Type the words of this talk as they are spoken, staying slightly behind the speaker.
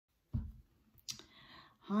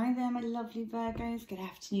Hi there, my lovely Virgos. Good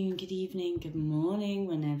afternoon, good evening, good morning,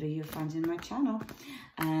 whenever you're finding my channel.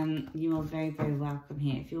 You are very, very welcome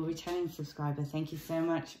here. If you're a returning subscriber, thank you so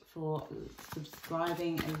much for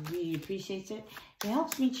subscribing. I really appreciate it. It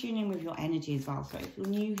helps me tune in with your energy as well. So if you're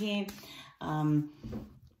new here,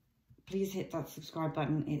 please hit that subscribe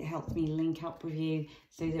button. It helps me link up with you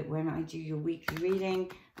so that when I do your weekly reading,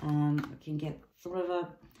 I can get sort of a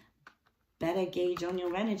better gauge on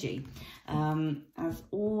your energy. As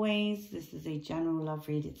always, this is a general love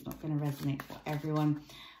read. It's not going to resonate for everyone.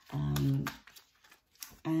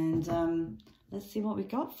 Let's see what we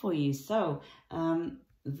got for you. So,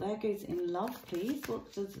 Virgo's in love, please.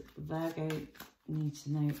 What does Virgo need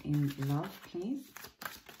to know in love, please?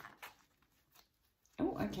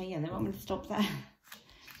 Oh, okay, yeah, they want me to stop there.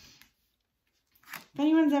 If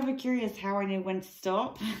anyone's ever curious how I know when to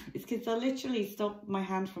stop, it's because I literally stop my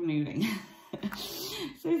hand from moving.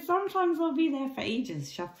 So sometimes I'll be there for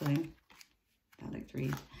ages shuffling. That looked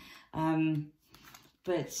read.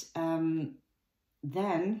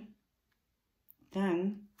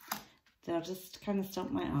 Then they'll just kind of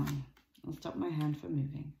stop my arm. I'll stop my hand from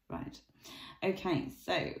moving. Right. Okay,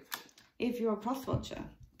 so if you're a cross watcher,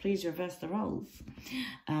 please reverse the roles.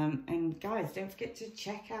 And guys, don't forget to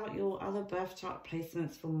check out your other birth chart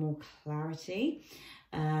placements for more clarity.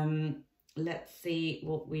 Let's see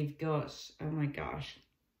what we've got. Oh my gosh.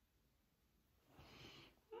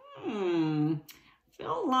 I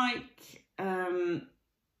feel like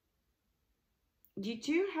you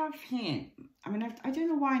do have here. I mean, I don't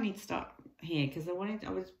know why I need to start here because I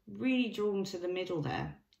was really drawn to the middle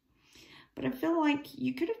there. But I feel like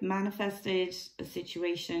you could have manifested a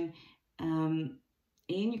situation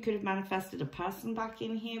you could have manifested a person back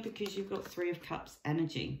in here because you've got Three of Cups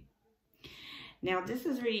energy. Now, this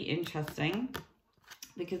is really interesting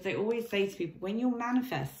because they always say to people, when you're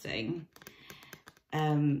manifesting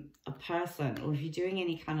a person, or if you're doing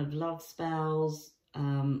any kind of love spells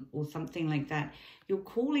or something like that, you're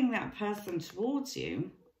calling that person towards you,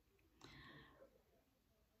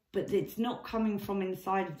 but it's not coming from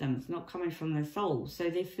inside of them. It's not coming from their soul. So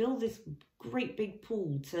they feel this great big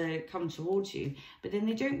pull to come towards you, but then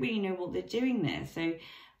they don't really know what they're doing there. So,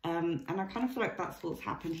 and I kind of feel like that's what's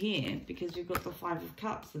happened here because we've got the Five of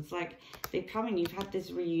Cups. It's like they've come in, you've had this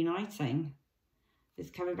reuniting, this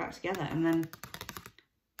coming back together, and then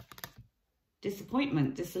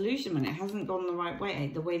disappointment, disillusionment. It hasn't gone the right way,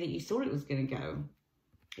 the way that you thought it was going to go.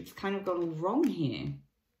 It's kind of gone wrong here.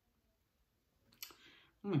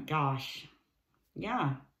 Oh my gosh.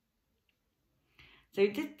 Yeah. So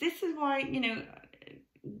this is why, you know,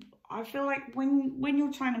 I feel like when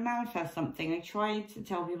you're trying to manifest something, I try to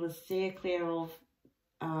tell people to steer clear of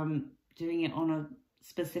doing it on a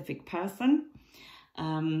specific person,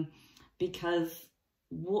 because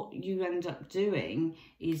what you end up doing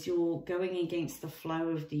is you're going against the flow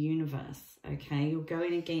of the universe, okay? You're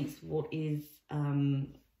going against what is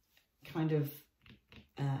kind of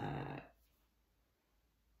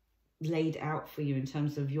laid out for you in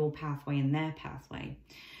terms of your pathway and their pathway.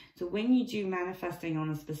 So when you do manifesting on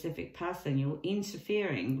a specific person, you're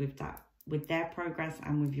interfering with that, with their progress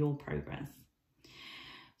and with your progress.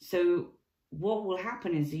 So what will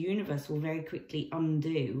happen is the universe will very quickly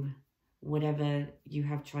undo whatever you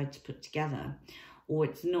have tried to put together, or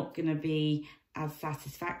it's not going to be as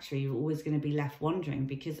satisfactory. You're always going to be left wondering,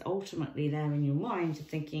 because ultimately there in your mind you're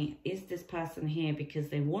thinking, is this person here because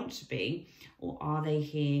they want to be, or are they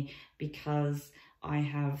here because I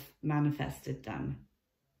have manifested them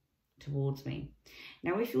towards me?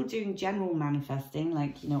 Now, if you're doing general manifesting,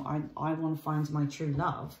 like, you know, I want to find my true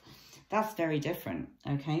love, that's very different,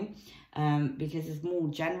 okay? Because it's more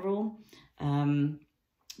general.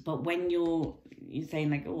 But when you're saying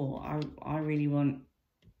like, oh, I really want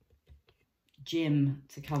Jim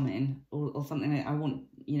to come in, or something like, I want,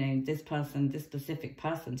 you know, this person, this specific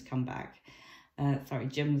person to come back. Sorry,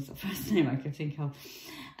 Jim was the first name I could think of.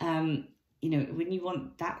 You know, when you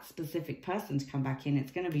want that specific person to come back in,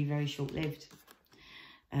 it's going to be very short-lived,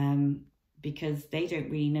 because they don't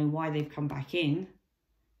really know why they've come back in.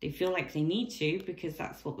 They feel like they need to because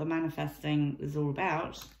that's what the manifesting is all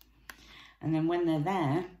about. And then when they're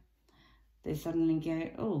there, they suddenly go,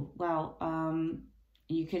 oh, well,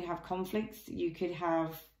 you could have conflicts. You could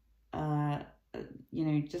have, you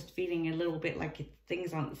know, just feeling a little bit like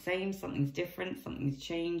things aren't the same. Something's different. Something's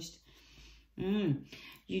changed.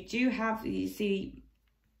 You do have, you see,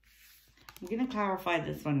 I'm going to clarify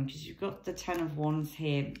this one because you've got the Ten of Wands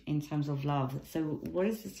here in terms of love. So what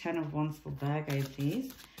is the Ten of Wands for Virgo,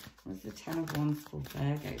 please? What is the Ten of Wands for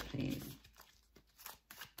Virgo, please?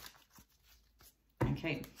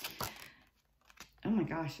 Okay. Oh my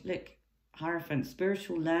gosh, look, Hierophant,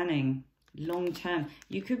 spiritual learning, long term.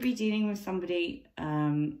 You could be dealing with somebody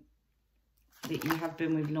that you have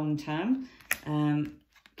been with long term.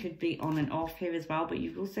 Could be on and off here as well, but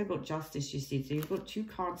you've also got Justice, you see. So you've got two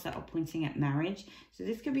cards that are pointing at marriage. So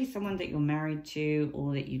this could be someone that you're married to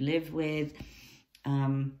or that you live with.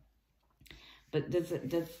 But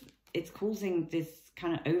it's causing this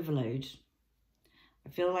kind of overload. I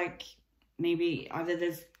feel like maybe either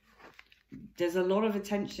there's a lot of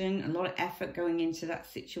attention, a lot of effort going into that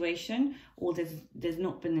situation, or there's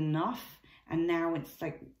not been enough, and now it's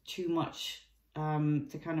like too much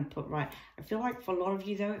to kind of put right. I feel like for a lot of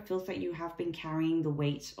you though, it feels like you have been carrying the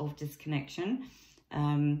weight of disconnection.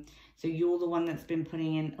 So you're the one that's been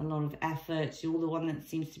putting in a lot of effort. You're the one that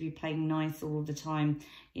seems to be playing nice all the time.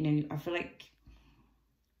 You know, I feel like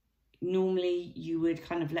normally you would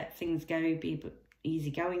kind of let things go, be a bit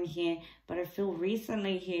easygoing here, but I feel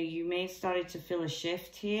recently here you may have started to feel a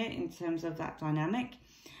shift here in terms of that dynamic,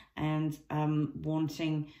 and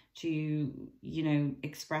wanting to, you know,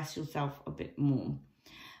 express yourself a bit more.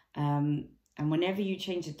 And whenever you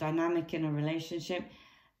change the dynamic in a relationship,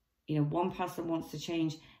 you know, one person wants to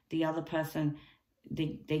change, the other person,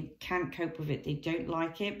 they can't cope with it. They don't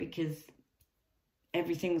like it because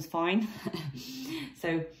everything's fine.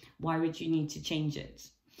 So why would you need to change it?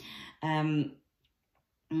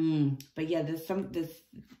 But yeah, there's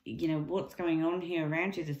you know, what's going on here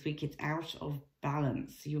around you this week, it's out of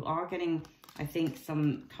balance. You are getting, I think,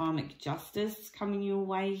 some karmic justice coming your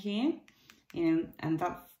way here, you know, and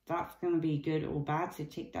that's going to be good or bad, so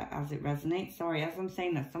take that as it resonates. Sorry, as I'm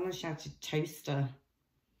saying that, someone shouted toaster.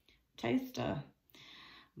 Toaster.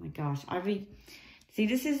 Oh my gosh. See,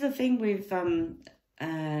 this is the thing with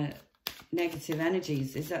negative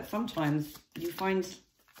energies, is that sometimes you find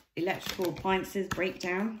electrical appliances break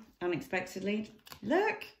down unexpectedly.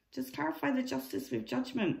 Look, just clarify the justice with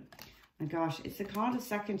judgment. Oh my gosh, it's a card of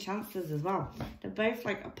second chances as well. They're both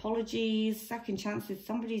like apologies, second chances.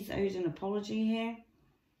 Somebody's owed an apology here. Oh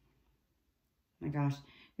my gosh.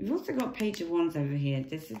 We've also got Page of Wands over here.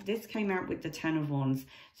 This came out with the Ten of Wands.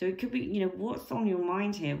 So it could be, you know, what's on your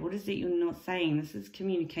mind here? What is it you're not saying? This is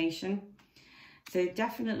communication. So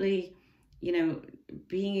definitely, you know,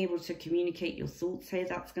 being able to communicate your thoughts here,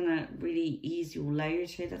 that's going to really ease your load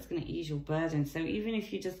here. That's going to ease your burden. So even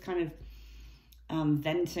if you're just kind of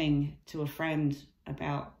venting to a friend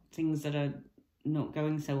about things that are not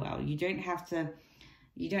going so well, you don't have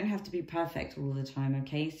to be perfect all the time,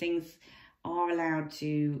 okay? Things are allowed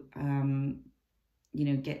to, you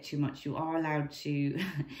know, get too much. You are allowed to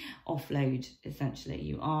offload, essentially.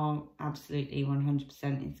 You are absolutely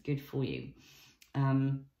 100%, it's good for you.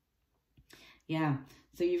 Yeah,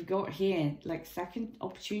 so you've got here, like, second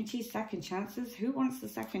opportunities, second chances. Who wants the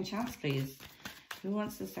second chance, please? Who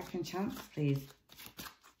wants the second chance, please?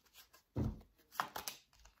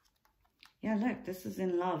 Yeah, look, this is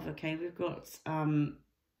in love, okay? We've got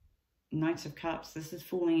Knight of Cups. This is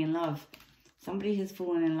falling in love. Somebody has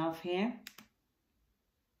fallen in love here.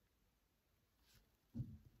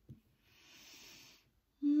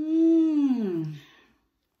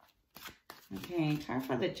 Okay,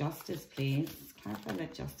 clarify the justice, please. Clarify the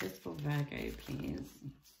justice for Virgo, please.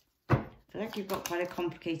 I feel like you've got quite a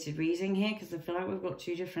complicated reading here, because I feel like we've got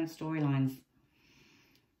two different storylines.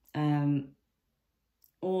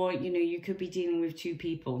 Or, you know, you could be dealing with two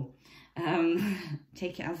people.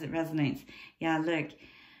 Take it as it resonates. Yeah, look.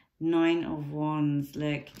 9 of Wands.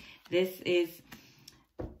 Look, this is...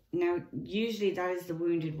 Now, usually that is the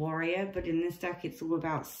wounded warrior, but in this deck, it's all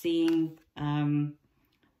about seeing...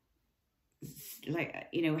 like,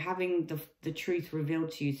 you know, having the truth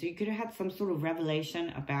revealed to you. So you could have had some sort of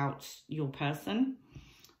revelation about your person.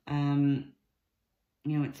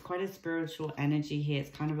 You know, it's quite a spiritual energy here. It's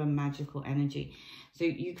kind of a magical energy. So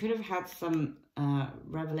you could have had some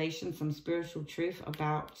revelation, some spiritual truth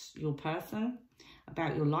about your person,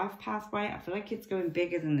 about your life pathway. I feel like it's going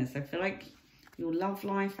bigger than this. I feel like your love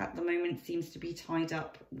life at the moment seems to be tied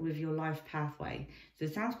up with your life pathway. So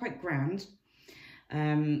it sounds quite grand.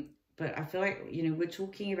 But I feel like, you know, we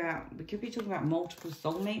could be talking about multiple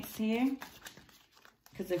soulmates here.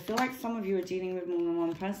 Because I feel like some of you are dealing with more than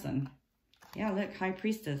one person. Yeah, look, High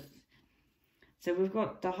Priestess. So we've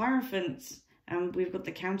got the Hierophant and we've got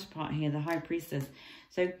the counterpart here, the High Priestess.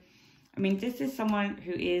 So, I mean, this is someone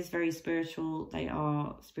who is very spiritual. They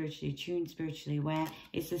are spiritually attuned, spiritually aware.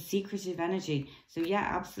 It's a secretive energy. So, yeah,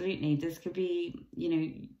 absolutely. This could be, you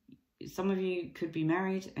know, some of you could be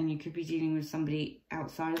married and you could be dealing with somebody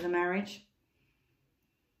outside of the marriage.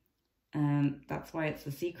 That's why it's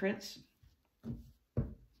a secret.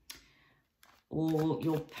 Or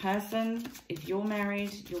your person, if you're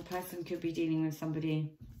married, your person could be dealing with somebody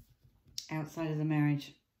outside of the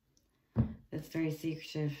marriage. That's very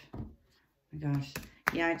secretive. Oh my gosh.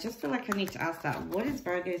 Yeah, I just feel like I need to ask that. What is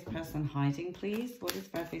Virgo's person hiding, please? What is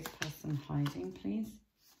Virgo's person hiding, please?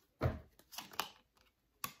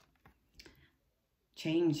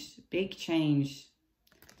 Change. Big change.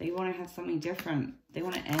 They want to have something different. They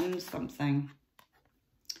want to end something.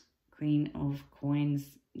 Queen of Coins.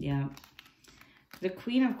 Yeah. The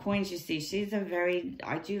Queen of Coins, you see, she's a very...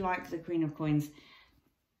 I do like the Queen of Coins.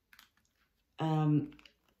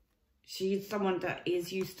 She's someone that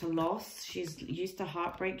is used to loss. She's used to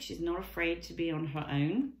heartbreak. She's not afraid to be on her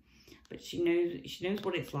own, but she knows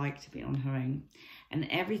what it's like to be on her own. And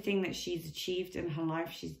everything that she's achieved in her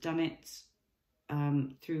life, she's done it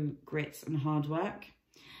through grit and hard work.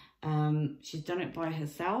 She's done it by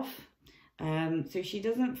herself. So she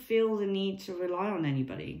doesn't feel the need to rely on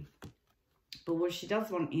anybody. But what she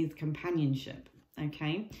does want is companionship,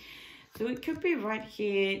 okay? So it could be right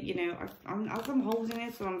here, you know, as I'm holding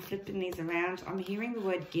this or I'm flipping these around, I'm hearing the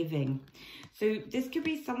word giving. So this could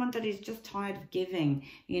be someone that is just tired of giving,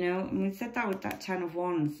 you know, and we said that with that Ten of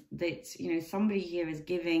Wands, that, you know, somebody here is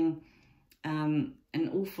giving an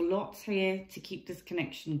awful lot here to keep this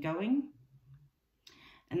connection going.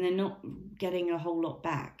 And they're not getting a whole lot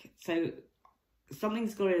back. So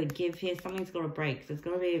something's got to give here, something's got to break. There's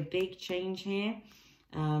got to be a big change here.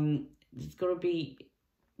 There's got to be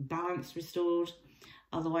balance restored.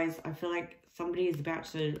 Otherwise, I feel like somebody is about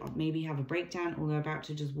to maybe have a breakdown, or they're about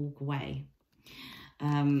to just walk away.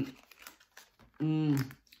 I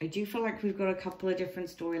do feel like we've got a couple of different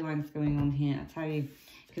storylines going on here, I tell you,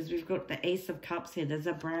 because we've got the Ace of Cups here. There's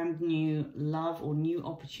a brand new love or new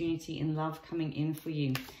opportunity in love coming in for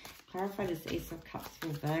you. Clarify this Ace of Cups for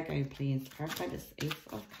Virgo, please. Clarify this Ace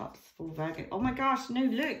of Cups for Virgo. Oh my gosh, no,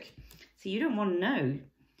 look. So you don't want to know.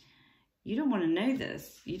 You don't want to know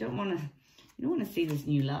this. You don't want to see this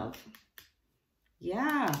new love.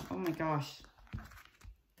 Yeah. Oh my gosh.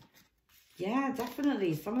 Yeah,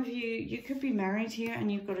 definitely. Some of you could be married here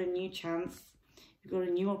and you've got a new chance. You've got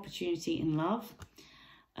a new opportunity in love.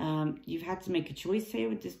 You've had to make a choice here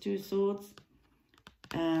with this Two of Swords.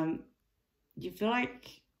 You feel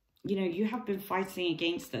like, you know, you have been fighting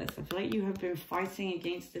against this. I feel like you have been fighting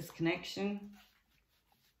against this connection.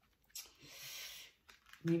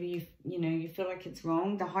 Maybe you feel like it's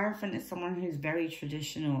wrong. The Hierophant is someone who's very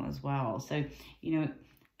traditional as well. So, you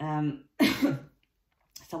know,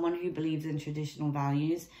 someone who believes in traditional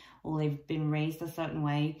values, or they've been raised a certain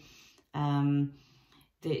way. You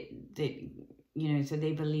know, so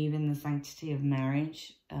they believe in the sanctity of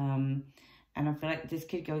marriage. And I feel like this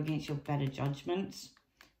could go against your better judgment,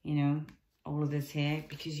 you know, all of this here,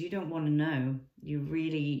 because you don't want to know. You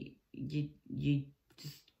really, you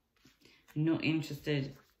just not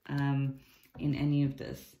interested in any of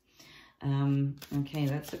this. Okay,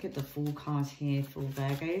 let's look at the Fool card here for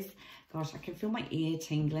Virgos. Gosh, I can feel my ear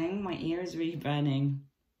tingling. My ear is really burning.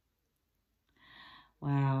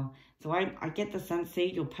 Wow. So I get the sense here,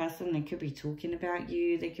 your person, they could be talking about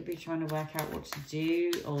you. They could be trying to work out what to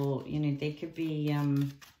do, or, you know, they could be,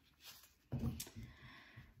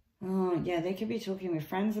 oh, yeah, they could be talking with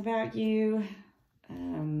friends about you.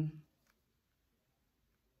 Oh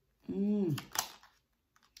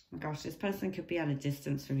my gosh, this person could be at a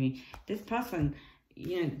distance from you. This person,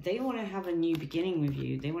 you know, they want to have a new beginning with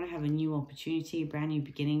you. They want to have a new opportunity, a brand new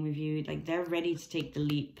beginning with you. Like, they're ready to take the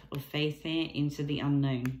leap of faith here into the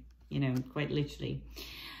unknown, you know, quite literally.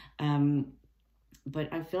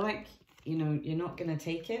 But I feel like, you know, you're not going to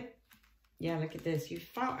take it. Yeah, look at this. You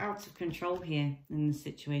felt out of control here in this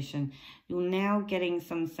situation. You're now getting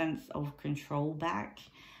some sense of control back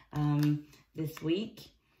this week.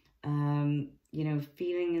 You know,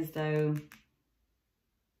 feeling as though,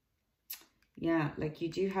 yeah, like you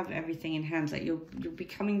do have everything in hand. Like you're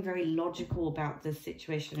becoming very logical about this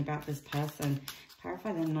situation, about this person.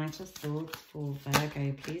 Clarify the Knight of Swords for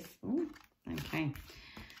Virgo, please. Ooh, okay.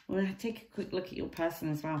 We'll take a quick look at your person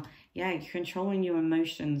as well. Yeah, you're controlling your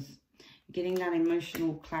emotions. You're getting that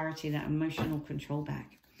emotional clarity, that emotional control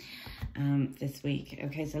back this week.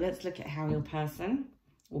 Okay, so let's look at how your person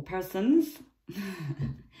or persons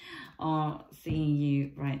are seeing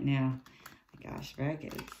you right now. Oh my gosh,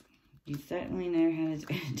 Virgos, you certainly know how to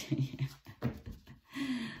do it.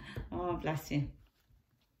 Oh, bless you.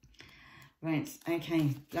 Right,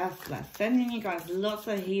 okay, bless. Sending you guys lots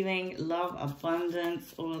of healing, love,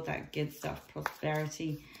 abundance, all of that good stuff,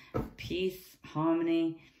 prosperity, peace,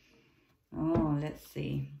 harmony. Oh, let's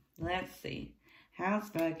see. How's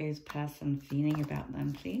Virgo's person feeling about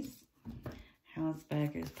them, please? How's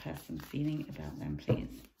Virgo's person feeling about them,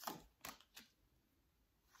 please?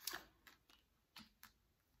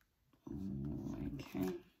 Okay.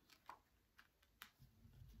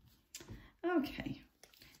 Okay.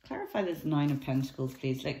 Clarify this Nine of Pentacles,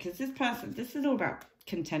 please. Like, because this person, this is all about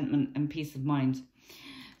contentment and peace of mind.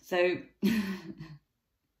 So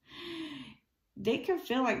they can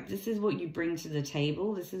feel like this is what you bring to the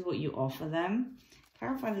table. This is what you offer them.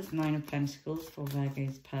 Clarify this Nine of Pentacles for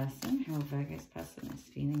Virgo's person. How Virgo's person is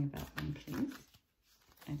feeling about them, please.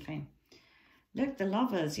 Okay. Look, the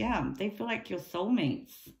Lovers. Yeah, they feel like you're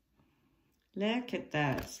soulmates. Look at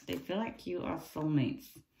that. They feel like you are soulmates.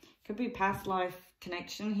 Could be past life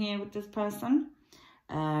connection here with this person.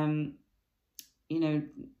 You know,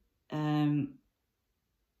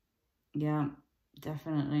 yeah,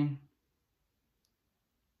 definitely.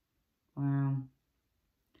 Wow.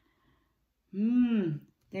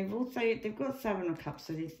 They've got Seven of Cups,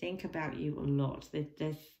 so they think about you a lot.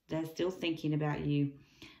 They're still thinking about you.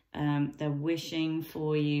 They're wishing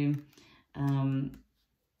for you.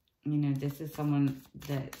 You know, this is someone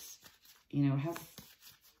that, you know, has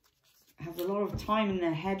a lot of time in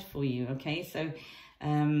their head for you, okay? So,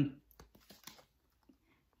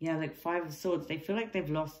 yeah, like Five of Swords. They feel like they've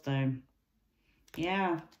lost, though.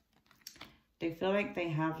 Yeah. They feel like they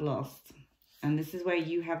have lost. And this is where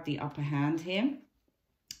you have the upper hand here.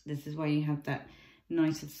 This is where you have that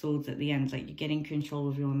Knight of Swords at the end. Like, you're getting control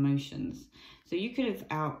of your emotions. So you could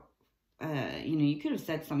have you know, you could have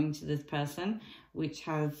said something to this person which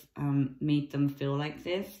has made them feel like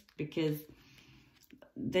this, because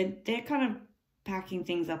they're kind of packing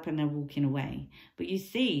things up and they're walking away. But you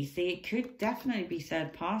see, it could definitely be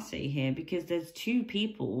third party here, because there's two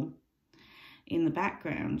people in the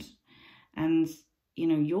background. And, you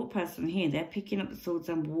know, your person here, they're picking up the swords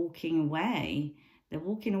and walking away. They're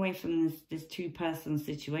walking away from this two-person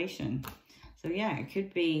situation. So, yeah, it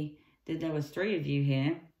could be that there was three of you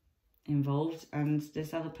here involved, and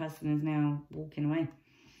this other person is now walking away.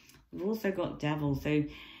 We've also got Devil. So,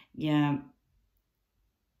 yeah,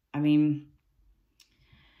 I mean,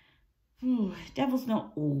 Devil's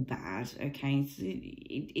not all bad, okay? So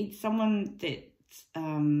it's someone that,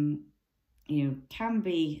 you know, can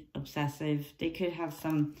be obsessive. They could have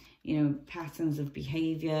some, you know, patterns of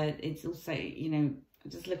behavior. It's also, you know,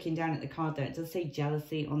 just looking down at the card there, it does say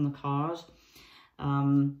jealousy on the card.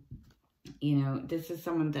 You know, this is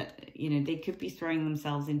someone that, you know, they could be throwing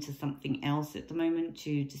themselves into something else at the moment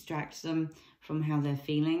to distract them from how they're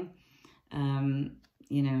feeling.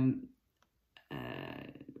 You know,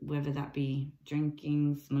 whether that be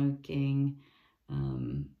drinking, smoking,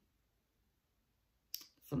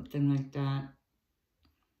 something like that.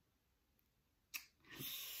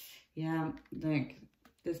 Yeah, like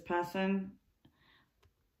this person,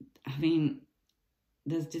 I mean,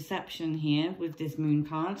 there's deception here with this Moon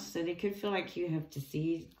card. So they could feel like you have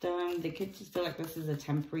deceived them. They could just feel like this is a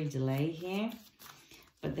temporary delay here.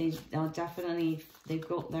 But they'll definitely, they've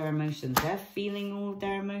got their emotions. They're feeling all of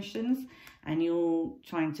their emotions, and you're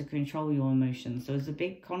trying to control your emotions. So there's a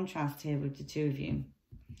big contrast here with the two of you.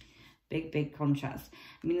 Big, big contrast.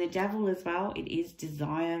 I mean, the Devil as well, it is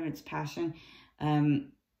desire, it's passion.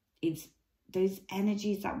 It's those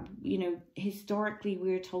energies that, you know, historically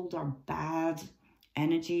we're told are bad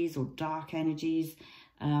energies or dark energies,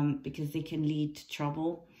 because they can lead to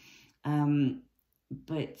trouble.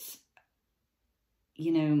 But,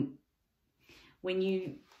 you know, when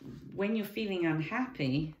you're feeling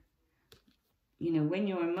unhappy, you know, when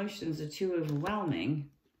your emotions are too overwhelming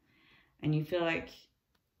and you feel like,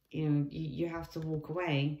 you know, you have to walk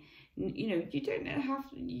away, you know, you don't have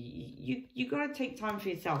to, you got to take time for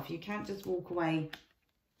yourself. You can't just walk away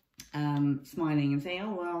smiling and say,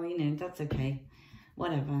 oh, well, you know, that's okay,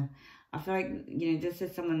 whatever. I feel like, you know, this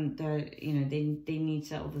is someone that, you know, they need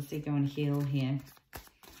to obviously go and heal here.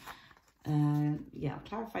 Yeah,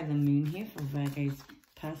 clarify the Moon here for Virgo's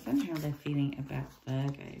person, how they're feeling about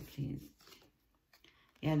Virgo, please.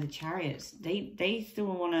 Yeah, the Chariot. They still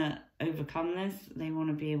want to overcome this. They want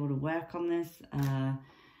to be able to work on this.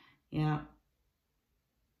 Yeah.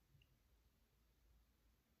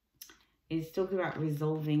 It's talking about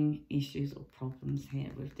resolving issues or problems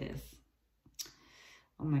here with this.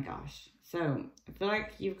 Oh my gosh. So, I feel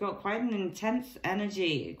like you've got quite an intense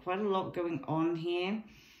energy. Quite a lot going on here.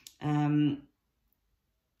 I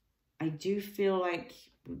do feel like,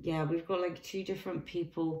 yeah, we've got like two different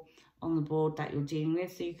people on the board that you're dealing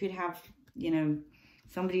with. So you could have, you know,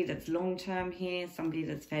 somebody that's long-term here, somebody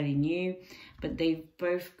that's fairly new, but they've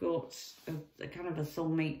both got a kind of a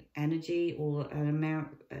soulmate energy, or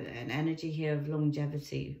an energy here of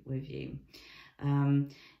longevity with you.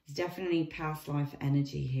 There's definitely past life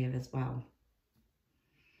energy here as well.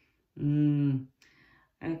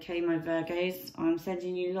 Okay, my Virgos, I'm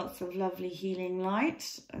sending you lots of lovely healing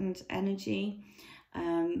light and energy.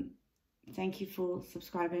 Thank you for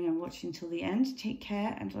subscribing and watching till the end. Take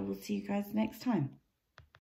care, and I will see you guys next time.